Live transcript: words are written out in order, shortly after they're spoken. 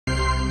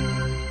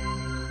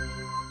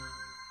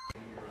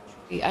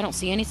I don't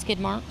see any skid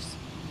marks.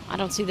 I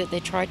don't see that they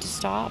tried to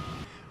stop.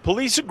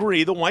 Police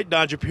agree the white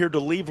Dodge appeared to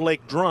leave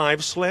Lake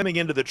Drive, slamming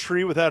into the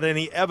tree without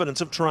any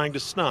evidence of trying to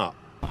stop.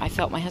 I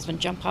felt my husband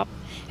jump up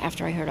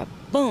after I heard a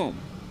boom,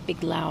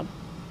 big loud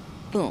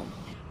boom.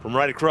 From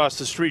right across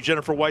the street,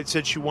 Jennifer White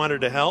said she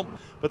wanted to help,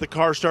 but the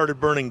car started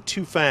burning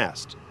too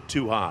fast,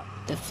 too hot.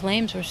 The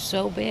flames were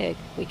so big,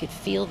 we could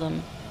feel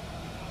them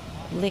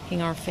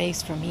licking our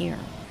face from here.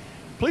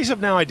 Police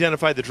have now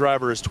identified the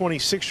driver as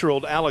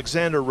 26-year-old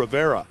Alexander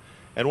Rivera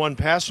and one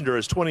passenger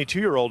as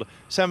 22-year-old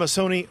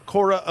Samisoni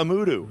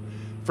Koroitamudu.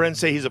 Friends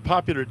say he's a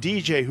popular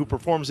DJ who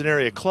performs in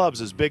area clubs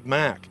as Big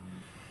Makk.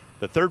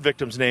 The third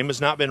victim's name has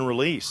not been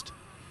released.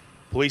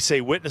 Police say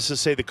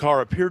witnesses say the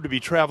car appeared to be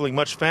traveling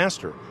much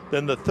faster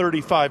than the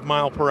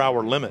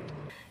 35-mile-per-hour limit.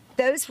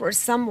 Those were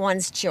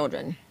someone's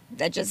children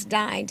that just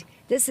died.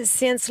 This is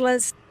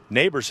senseless.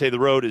 Neighbors say the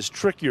road is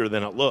trickier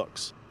than it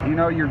looks. You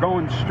know, you're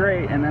going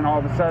straight, and then all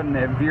of a sudden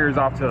it veers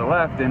off to the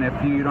left, and if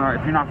you're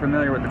not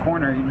familiar with the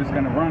corner, you're just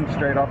going to run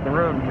straight off the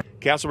road.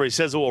 Casselberry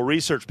says it will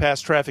research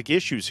past traffic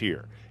issues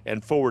here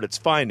and forward its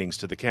findings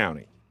to the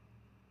county.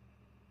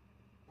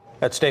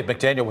 That's Dave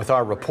McDaniel with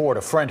our report.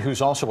 A friend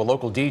who's also a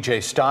local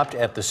DJ stopped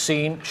at the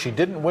scene. She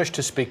didn't wish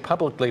to speak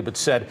publicly, but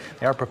said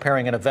they are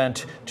preparing an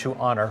event to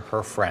honor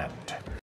her friend.